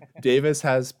 Davis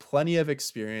has plenty of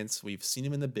experience. We've seen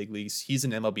him in the big leagues. He's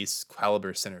an MLB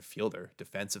caliber center fielder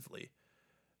defensively.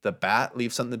 The bat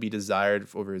leaves something to be desired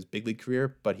over his big league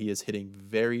career, but he is hitting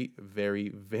very, very,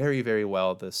 very, very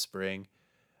well this spring,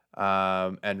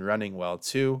 and running well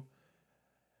too.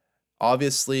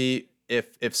 Obviously,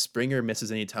 if Springer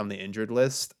misses any time on the injured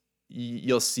list,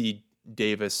 you'll see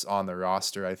Davis on the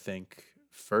roster, I think,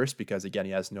 first, because again,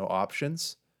 he has no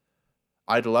options.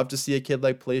 I'd love to see a kid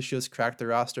like Palacios crack the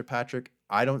roster, Patrick.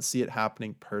 I don't see it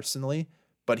happening personally,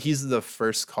 but he's the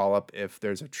first call up if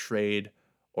there's a trade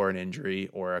or an injury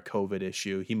or a COVID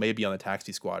issue. He may be on the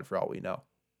taxi squad for all we know.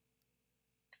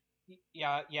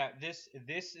 Yeah. This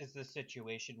is the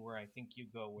situation where I think you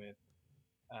go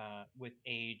with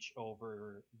age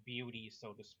over beauty,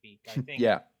 so to speak. I think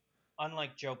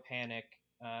unlike Joe Panik,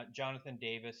 Jonathan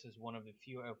Davis is one of the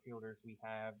few outfielders we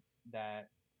have that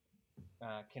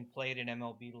can play at an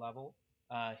MLB level.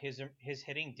 His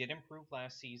hitting did improve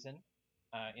last season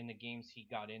in the games he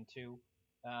got into.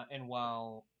 And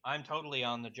while I'm totally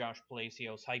on the Josh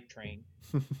Palacios hype train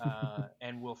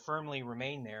and will firmly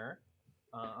remain there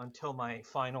until my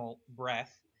final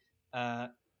breath,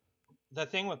 the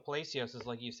thing with Palacios is,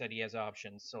 like you said, he has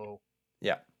options. So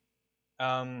yeah,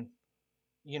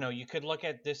 you could look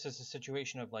at this as a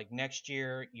situation of like next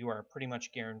year you are pretty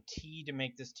much guaranteed to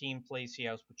make this team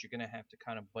Palacios, but you're going to have to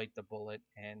kind of bite the bullet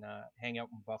and hang out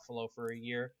in Buffalo for a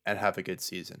year and have a good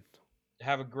season.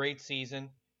 Have a great season.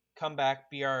 Come back,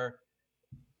 be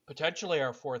potentially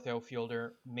our 4th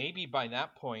outfielder. Maybe by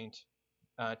that point,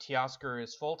 Teoscar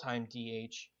is full-time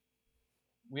DH.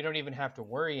 We don't even have to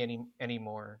worry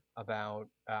anymore about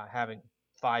having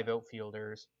 5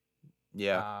 outfielders.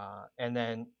 Yeah. And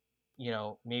then,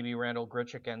 maybe Randall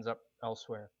Grichuk ends up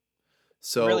elsewhere.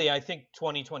 So really, I think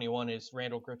 2021 is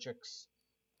Randall Grichuk's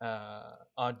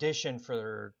audition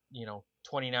for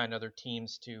 29 other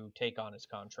teams to take on his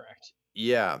contract.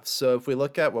 Yeah. So if we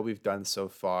look at what we've done so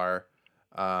far,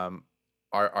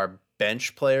 our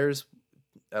bench players,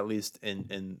 at least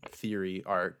in theory,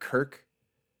 are Kirk,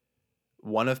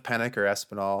 one of Panik or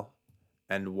Espinal,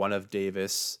 and one of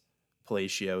Davis,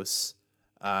 Palacios.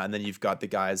 And then you've got the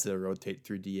guys that rotate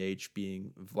through DH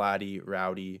being Vladdy,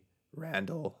 Rowdy,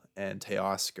 Randall, and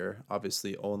Teoscar.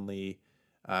 Obviously, only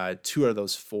 3 of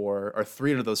those 4,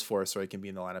 can be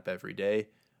in the lineup every day.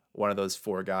 One of those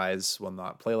 4 guys will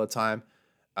not play all the time.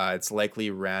 It's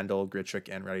likely Randall, Grichuk,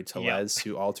 and Rowdy Yep. Tellez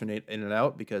who alternate in and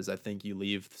out because I think you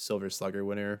leave the Silver Slugger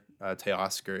winner,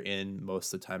 Teoscar, in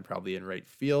most of the time, probably in right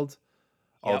field.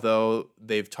 Yep. Although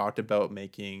they've talked about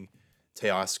making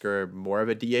Teoscar more of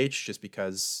a DH just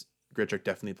because Grichuk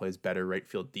definitely plays better right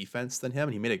field defense than him.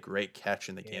 And he made a great catch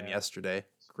in the game Yeah. yesterday.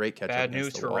 Great catch up Bad against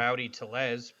news the for wall. Rowdy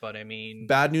Tellez, but I mean,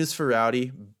 Bad news for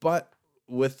Rowdy, but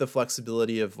with the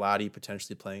flexibility of Laddie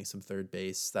potentially playing some third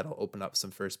base, that'll open up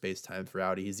some first base time for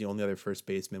Rowdy. He's the only other first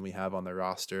baseman we have on the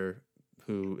roster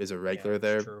who is a regular it's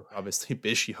there. true. Obviously,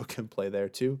 Biggio can play there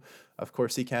too. Of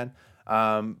course he can.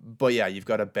 But yeah, you've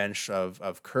got a bench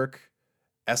of Kirk,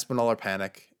 Espinal or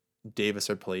Panic, Davis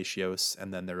or Palacios,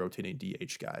 and then the rotating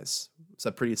DH guys. It's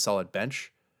a pretty solid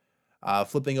bench.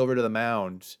 Flipping over to the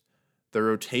mound, the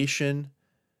rotation,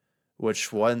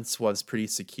 which once was pretty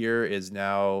secure, is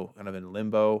now kind of in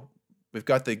limbo. We've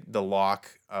got the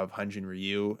lock of Hyun-Jin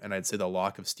Ryu, and I'd say the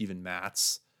lock of Steven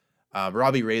Matz.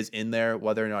 Robbie Ray's in there.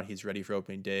 Whether or not he's ready for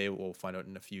opening day, we'll find out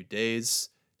in a few days.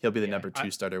 He'll be the number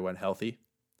 2 starter when healthy.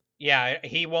 Yeah,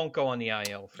 he won't go on the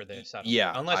IL for this.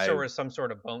 Unless there was some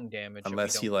sort of bone damage.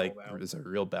 Unless he is a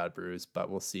real bad bruise, but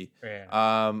we'll see.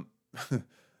 Yeah.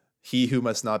 He who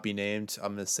must not be named.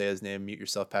 I'm going to say his name. Mute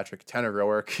yourself, Patrick. Tanner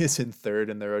Roark is in third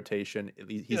in the rotation.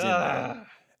 He's in there.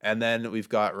 And then we've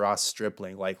got Ross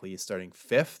Stripling likely starting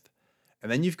 5th.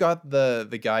 And then you've got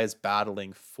the guys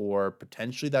battling for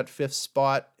potentially that 5th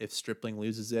spot if Stripling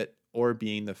loses it, or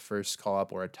being the first call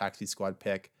up or a taxi squad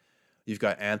pick. You've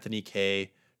got Anthony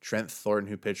Kay, Trent Thornton,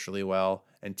 who pitched really well,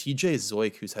 and TJ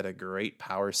Zoik, who's had a great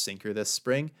power sinker this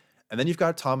spring. And then you've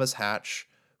got Thomas Hatch,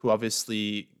 who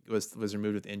obviously was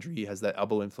removed with injury. He has that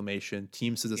elbow inflammation.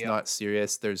 Team says it's not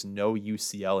serious. There's no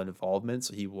UCL involvement,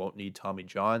 so he won't need Tommy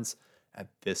Johns at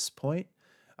this point.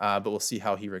 But we'll see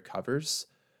how he recovers.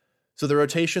 So the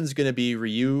rotation is going to be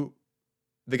Ryu,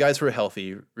 the guys who are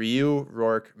healthy, Ryu,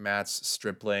 Rourke, Matz,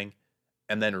 Stripling,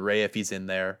 and then Ray if he's in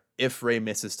there. If Ray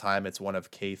misses time, it's one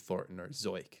of Kay, Thornton, or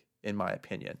Zoik, in my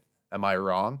opinion. Am I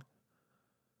wrong?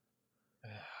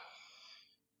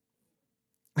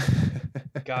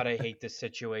 God, I hate this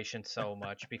situation so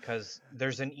much because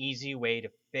there's an easy way to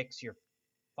fix your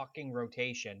fucking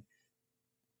rotation,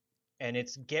 and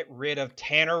it's get rid of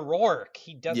Tanner Roark.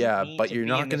 He doesn't need but to you're be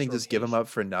not in going this to just give him rotation. up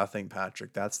for nothing,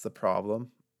 Patrick. That's the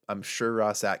problem. I'm sure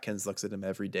Ross Atkins looks at him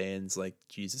every day and is like,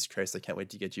 Jesus Christ, I can't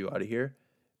wait to get you out of here.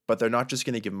 But they're not just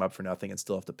going to give him up for nothing and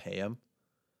still have to pay him.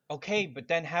 Okay, but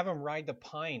then have him ride the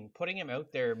pine. Putting him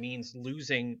out there means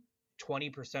losing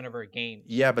 20% of our games.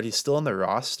 Yeah, but he's still on the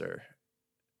roster.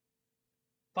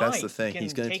 Fine. That's the thing.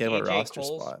 He's going to take a roster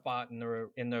spot in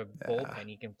the bullpen.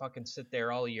 He can fucking sit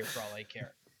there all year for all I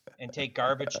care, and take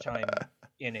garbage time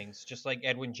innings, just like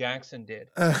Edwin Jackson did.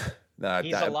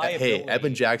 He's a liability. Hey,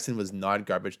 Edwin Jackson was not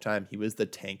garbage time. He was the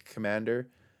tank commander.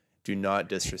 Do not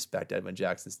disrespect Edwin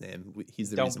Jackson's name. He's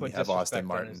the reason we have Austin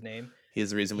Martin. His name.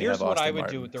 He's the reason we have Austin Martin. Here's what I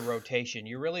would do with the rotation.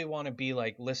 You really want to be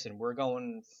like, listen, we're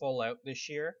going full out this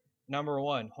year. Number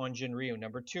 1, Hyun-Jin Ryu.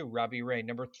 Number 2, Robbie Ray.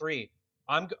 Number 3,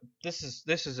 this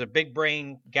is a big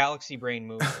brain, galaxy brain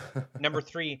move. Number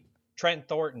 3, Trent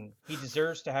Thornton. He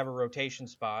deserves to have a rotation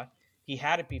spot. He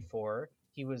had it before.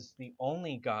 He was the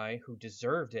only guy who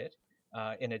deserved it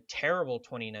in a terrible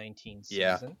 2019 season.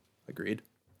 Yeah, agreed.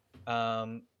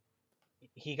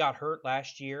 He got hurt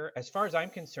last year. As far as I'm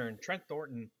concerned, Trent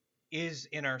Thornton is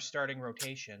in our starting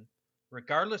rotation,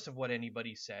 regardless of what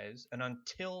anybody says. And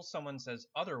until someone says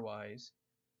otherwise,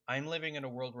 I'm living in a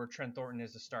world where Trent Thornton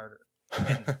is a starter.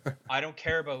 And I don't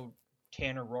care about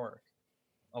Tanner Roark.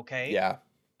 Okay? Yeah.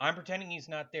 I'm pretending he's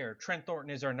not there. Trent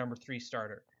Thornton is our number 3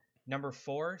 starter. Number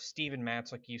 4, Steven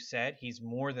Matz, like you said. He's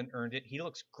more than earned it. He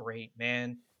looks great,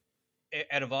 man.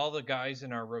 Out of all the guys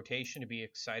in our rotation to be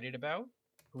excited about,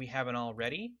 who we haven't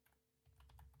already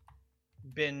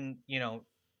been,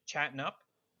 chatting up,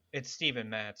 it's Steven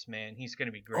Matz, man. He's going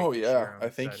to be great. Oh, yeah. I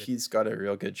think he's got a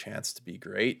real good chance to be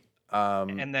great.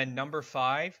 And then number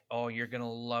 5, you're going to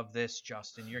love this,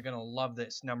 Justin. You're going to love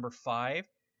this. Number 5,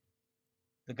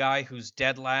 the guy who's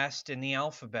dead last in the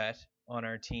alphabet on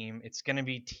our team, it's going to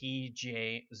be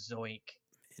TJ Zoik.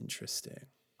 Interesting.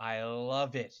 I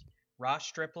love it. Ross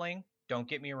Stripling, don't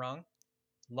get me wrong.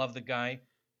 Love the guy.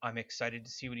 I'm excited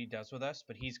to see what he does with us,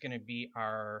 but he's going to be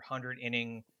our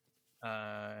 100-inning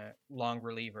long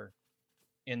reliever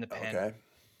in the pen.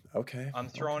 Okay. I'm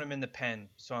throwing him in the pen,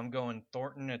 so I'm going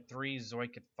Thornton at 3,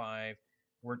 Zoik at 5.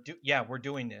 We're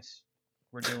doing this.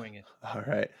 We're doing it. All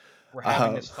right. We're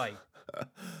having this fight.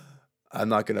 I'm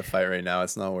not going to fight right now.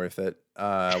 It's not worth it.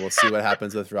 We'll see what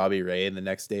happens with Robbie Ray in the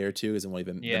next day or two, because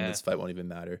then this fight won't even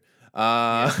matter.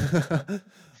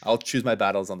 I'll choose my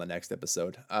battles on the next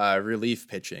episode. Relief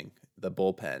pitching. the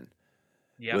bullpen.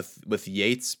 Yeah. With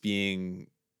Yates being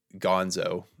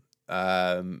Gonzo,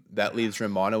 that leaves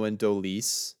Romano and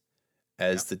Dolis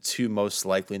as the two most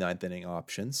likely ninth inning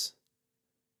options.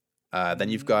 Then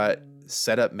you've got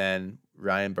setup men,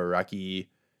 Ryan Baraki,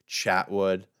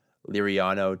 Chatwood,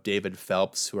 Liriano, David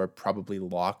Phelps, who are probably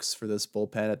locks for this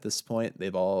bullpen at this point.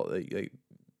 They've all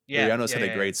Liriano's had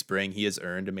a great spring. He has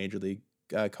earned a major league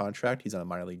contract. He's on a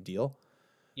minor league deal.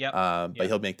 But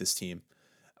he'll make this team.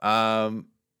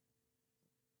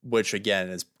 Which again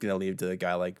is going to lead to a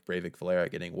guy like Breivik Valera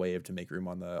getting waived to make room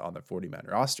on the 40-man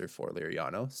roster for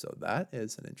Liriano. So that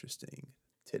is an interesting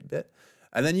tidbit.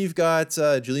 And then you've got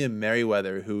Julian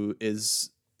Merryweather, who is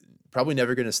probably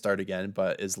never going to start again,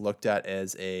 but is looked at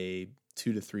as a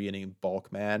 2 to 3 inning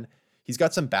bulk man. He's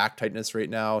got some back tightness right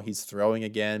now. He's throwing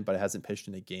again, but hasn't pitched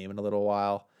in a game in a little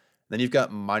while. Then you've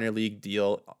got minor league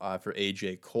deal for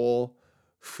AJ Cole,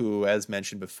 who, as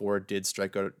mentioned before, did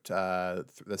strike out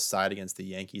the side against the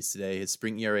Yankees today. His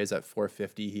spring ERA is at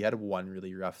 4.50. He had one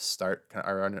really rough start,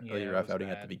 really rough outing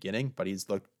at the beginning, but he's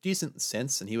looked decent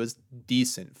since, and he was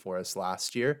decent for us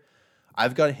last year.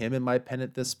 I've got him in my pen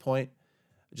at this point,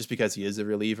 just because he is a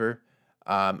reliever,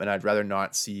 and I'd rather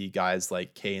not see guys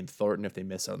like Kay and Thornton, if they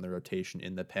miss out on the rotation,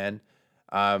 in the pen.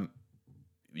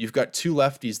 You've got two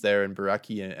lefties there in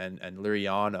Baraki and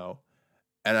Liriano.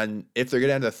 And then if they're going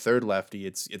to have a third lefty,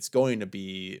 it's going to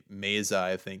be Meza,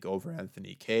 I think, over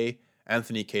Anthony Kay.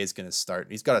 Anthony Kay is going to start.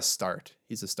 He's got to start.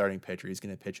 He's a starting pitcher. He's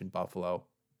going to pitch in Buffalo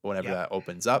whenever that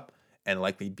opens up, and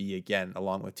likely be again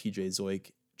along with TJ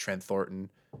Zoik, Trent Thornton,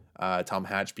 Tom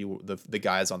Hatchby, the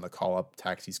guys on the call-up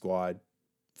taxi squad,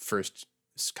 first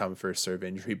come, first serve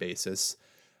injury basis.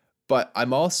 But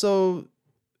I'm also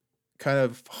kind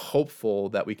of hopeful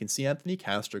that we can see Anthony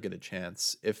Castro get a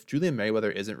chance. If Julian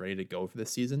Merryweather isn't ready to go for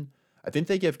this season, I think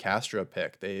they give Castro a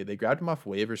pick. They grabbed him off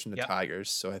waivers from the Tigers,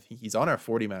 so I think he's on our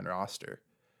 40-man roster.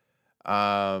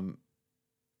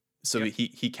 So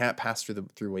he can't pass through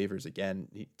waivers again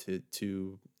to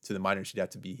the minors.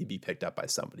 He'd be picked up by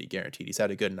somebody, guaranteed. He's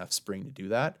had a good enough spring to do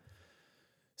that.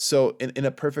 So in a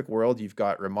perfect world, you've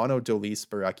got Romano, Dolis,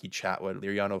 Baraki, Chatwood,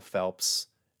 Liriano, Phelps,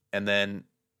 and then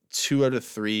 2 out of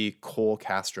 3 Cole,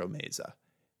 Castro, Meza.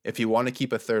 If you want to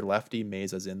keep a third lefty,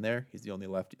 Meza's in there. He's the only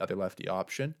other lefty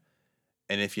option.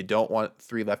 And if you don't want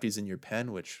 3 lefties in your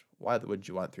pen, which why would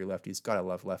you want 3 lefties? Gotta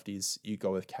love lefties. You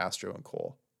go with Castro and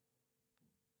Cole.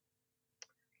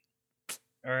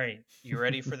 All right, you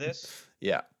ready for this?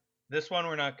 Yeah. This one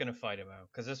we're not going to fight about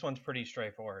because this one's pretty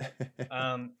straightforward.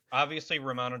 Obviously,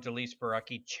 Romano, Dolis,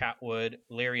 Baraki, Chatwood,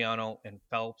 Liriano, and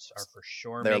Phelps are for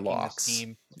sure making locks. this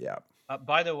team. Yeah.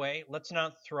 By the way, let's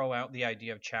not throw out the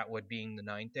idea of Chatwood being the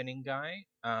 9th inning guy.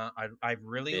 I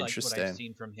really liked what I've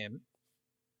seen from him.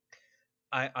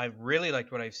 I really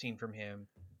liked what I've seen from him.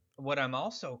 What I'm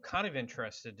also kind of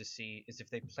interested to see is if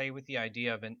they play with the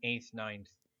idea of an 8th, 9th,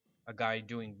 a guy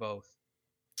doing both.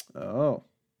 Oh.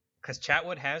 Because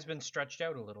Chatwood has been stretched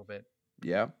out a little bit.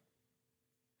 Yeah.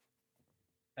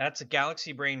 That's a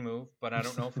galaxy brain move, but I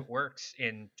don't know if it works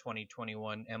in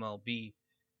 2021 MLB.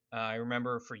 I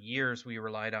remember for years we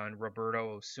relied on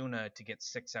Roberto Osuna to get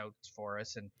 6 outs for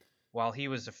us, and while he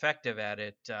was effective at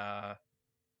it, I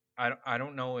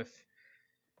don't know if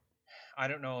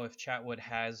Chatwood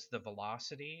has the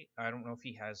velocity. I don't know if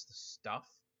he has the stuff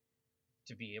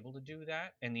to be able to do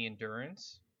that and the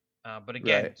endurance. But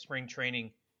again, spring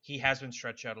training, he has been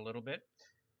stretched out a little bit.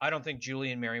 I don't think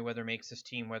Julian Merryweather makes this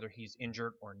team whether he's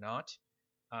injured or not.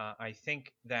 I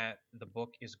think that the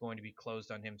book is going to be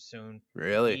closed on him soon.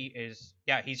 Really? He is.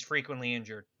 Yeah, he's frequently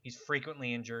injured.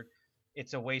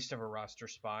 It's a waste of a roster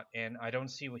spot, and I don't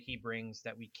see what he brings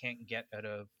that we can't get out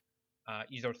of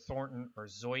either Thornton or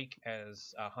Zoik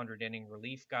as a 100-inning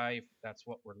relief guy, if that's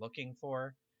what we're looking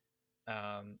for.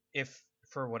 If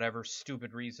for whatever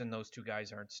stupid reason those 2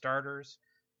 guys aren't starters.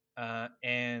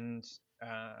 And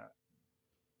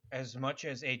as much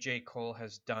as AJ Cole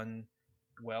has done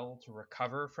well to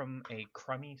recover from a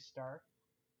crummy start,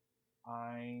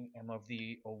 I am of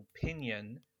the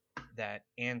opinion that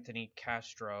Anthony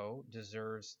Castro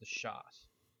deserves the shot.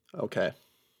 Okay.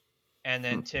 And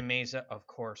then Tim Meza, of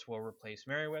course, will replace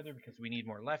Merryweather because we need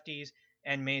more lefties.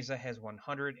 And Meza has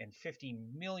 150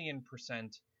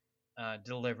 million%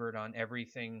 delivered on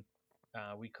everything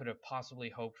we could have possibly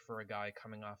hoped for a guy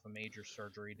coming off a major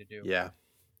surgery to do. Yeah.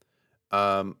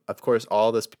 Of course,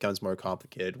 all this becomes more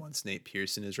complicated once Nate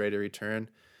Pearson is ready to return.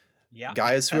 Yeah.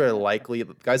 Guys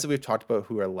that we've talked about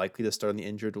who are likely to start on the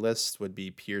injured list would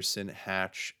be Pearson,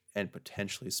 Hatch, and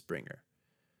potentially Springer.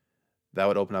 That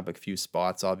would open up a few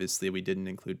spots. Obviously, we didn't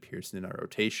include Pearson in our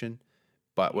rotation,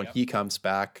 but when he comes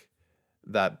back,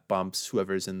 that bumps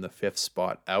whoever's in the 5th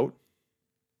spot out.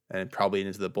 and probably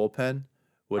into the bullpen,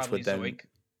 which Probably would then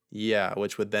Zoik.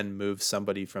 which would then move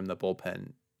somebody from the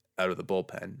bullpen out of the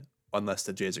bullpen, unless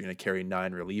the Jays are going to carry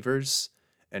 9 relievers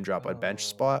and drop a bench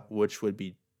spot, Oh. which would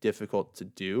be difficult to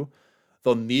do.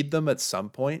 They'll need them at some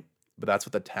point, but that's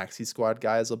what the taxi squad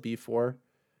guys will be for.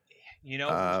 You know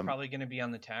who's probably going to be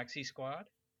on the taxi squad?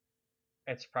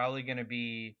 It's probably going to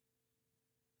be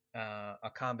a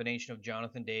combination of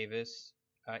Jonathan Davis,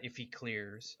 if he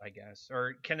clears, I guess.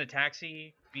 Or can the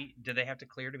taxi be? Do they have to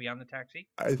clear to be on the taxi?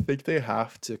 I think they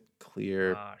have to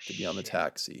clear Ah, to be on the shit.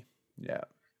 taxi. Yeah.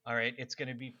 All right, it's going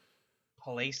to be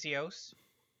Palacios,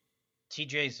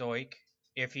 TJ Zoik,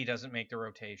 if he doesn't make the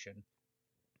rotation.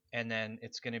 And then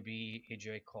it's going to be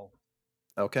AJ Cole.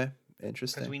 Okay. Because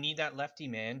Interesting. we need that lefty,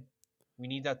 man. We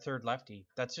need that third lefty.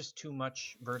 That's just too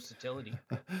much versatility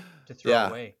to throw Yeah.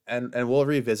 away. And we'll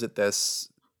revisit this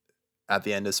at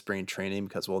the end of spring training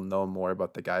because we'll know more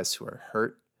about the guys who are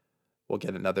hurt. We'll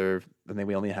get another. I think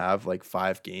we only have like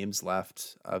 5 games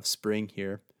left of spring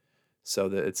here, so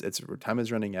that it's time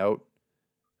is running out.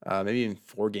 Maybe even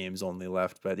 4 games only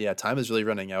left, but yeah, time is really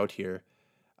running out here.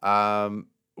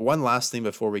 One last thing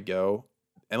before we go,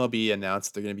 MLB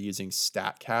announced they're going to be using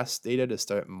StatCast data to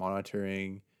start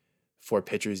monitoring for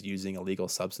pitchers using illegal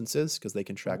substances because they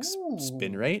can track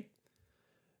spin Ooh. rate.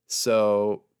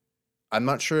 So I'm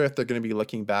not sure if they're going to be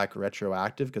looking back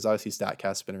retroactive because obviously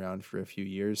StatCast's been around for a few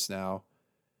years now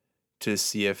to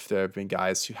see if there have been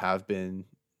guys who have been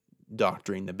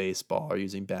doctoring the baseball or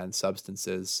using banned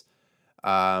substances.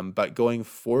 But going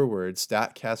forward,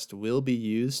 StatCast will be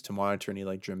used to monitor any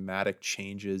like dramatic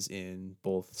changes in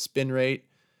both spin rate,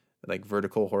 like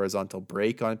vertical, horizontal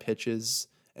break on pitches,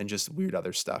 and just weird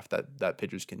other stuff that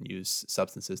pitchers can use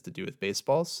substances to do with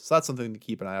baseballs. So that's something to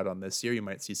keep an eye out on this year. You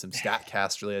might see some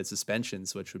StatCast related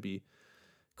suspensions, which would be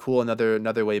cool.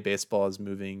 Another way baseball is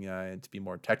moving to be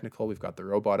more technical. We've got the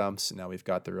robot umps, and now we've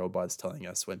got the robots telling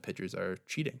us when pitchers are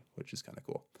cheating, which is kind of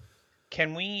cool.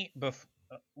 Can we,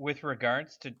 with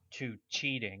regards to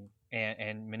cheating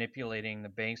and manipulating the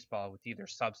baseball with either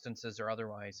substances or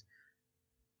otherwise,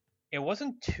 it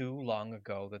wasn't too long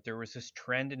ago that there was this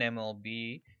trend in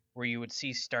MLB where you would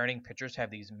see starting pitchers have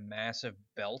these massive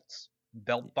belt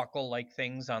buckle like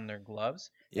things on their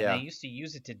gloves, and Yeah. they used to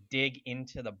use it to dig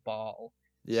into the ball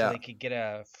so Yeah. they could get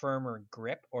a firmer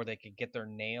grip, or they could get their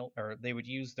nail, or they would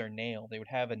use their nail. They would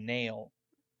have a nail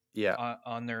Yeah.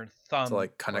 on their thumb To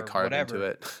like kind of or carve into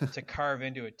whatever it. to carve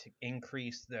into it to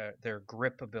increase their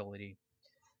grip ability.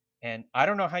 And I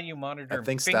don't know how you monitor I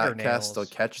think fingernails. StatCast will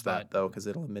catch that but though, because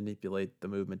it'll manipulate the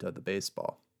movement of the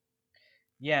baseball.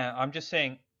 yeah, I'm just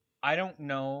saying, I don't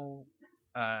know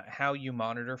how you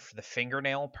monitor for the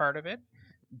fingernail part of it,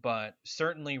 but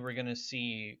certainly we're going to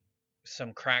see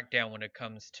some crackdown when it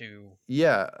comes to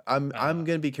Yeah, I'm uh,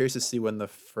 gonna be curious to see when the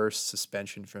first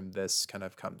suspension from this kind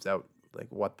of comes out, like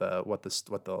what the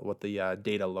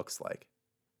data looks like.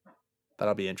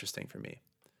 That'll be interesting for me.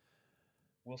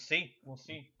 we'll see. I'm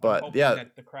But hoping yeah,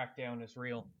 that the crackdown is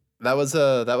real. that was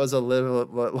a little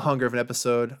longer of an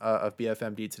episode of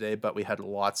BFMD today, but we had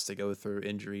lots to go through,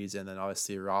 injuries and then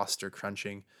obviously roster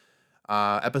crunching.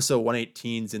 Episode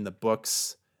 118 is in the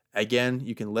books. Again,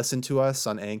 you can listen to us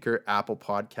on Anchor, Apple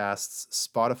Podcasts,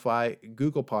 Spotify,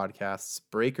 Google Podcasts,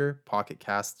 Breaker, Pocket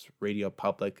Casts, Radio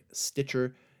Public,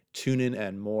 Stitcher, TuneIn,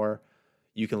 and more.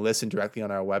 You can listen directly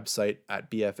on our website at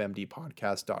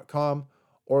bfmdpodcast.com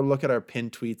or look at our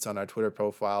pinned tweets on our Twitter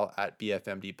profile at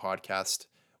bfmdpodcast.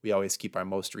 We always keep our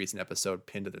most recent episode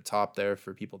pinned at the top there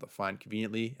for people to find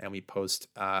conveniently, and we post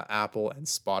Apple and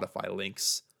Spotify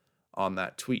links on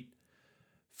that tweet.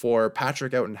 For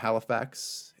Patrick out in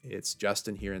Halifax, it's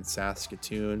Justin here in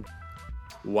Saskatoon.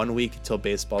 1 week till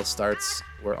baseball starts.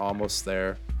 We're almost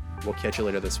there. We'll catch you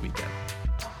later this weekend.